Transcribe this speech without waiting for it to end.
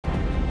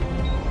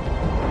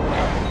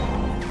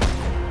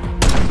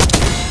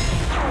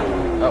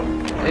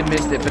it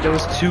missed it, but there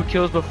was 2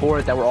 kills before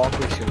it that were all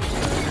quick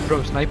kills.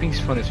 Bro, sniping's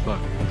fun as fuck.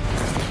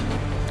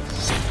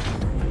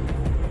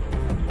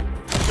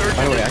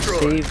 By the way, I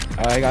saved.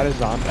 I got a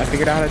zombie. I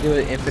figured out how to do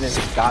an infinite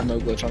god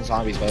mode glitch on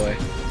zombies. By the way,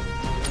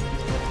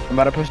 I'm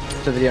about to post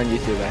the video on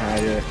YouTube on how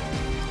to do it.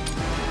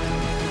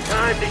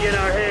 Time to get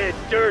our heads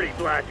dirty,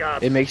 Black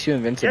Ops. It makes you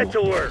invincible. Get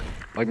to work.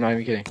 Like, not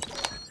even kidding.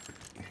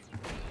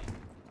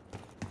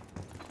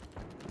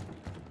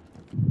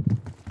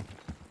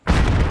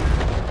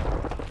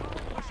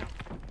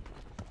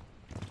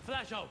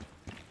 Flash out.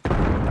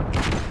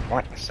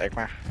 What?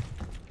 Sigma.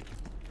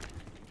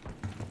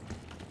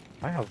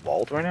 Am I a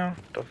vault right now?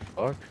 What the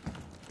fuck?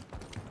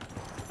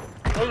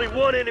 Only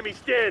one enemy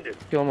standing.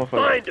 Kill him if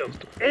Find him.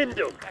 End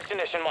him.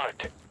 Destination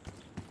marked.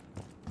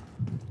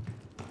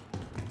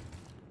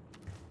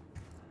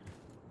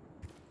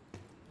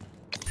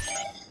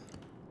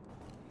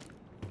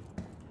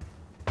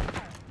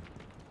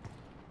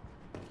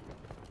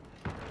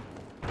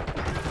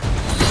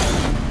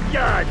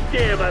 God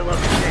damn, I love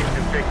the taste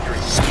of victory.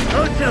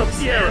 Hotel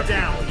Sierra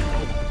down.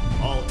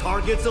 All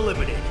targets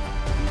eliminated.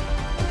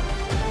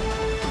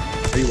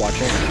 Are you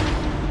watching?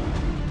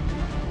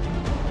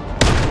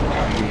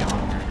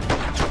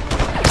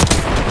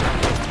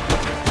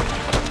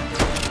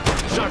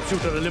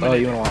 Sharpshooter eliminated. Oh,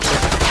 you wanna watch it?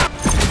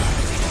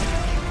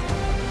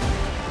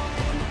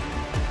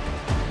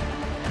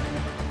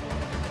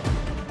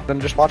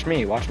 Then just watch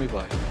me. Watch me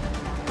play.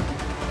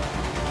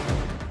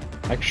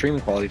 Like,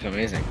 streaming quality is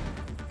amazing.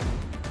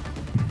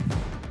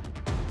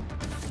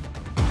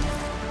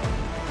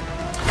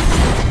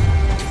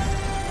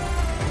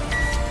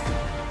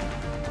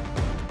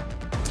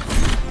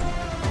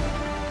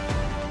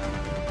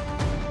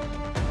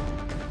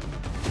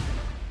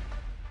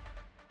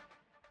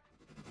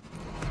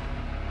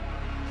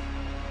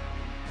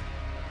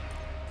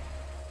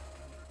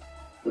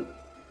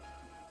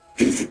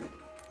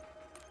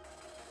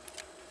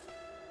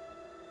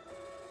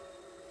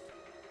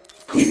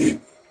 Clean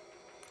it.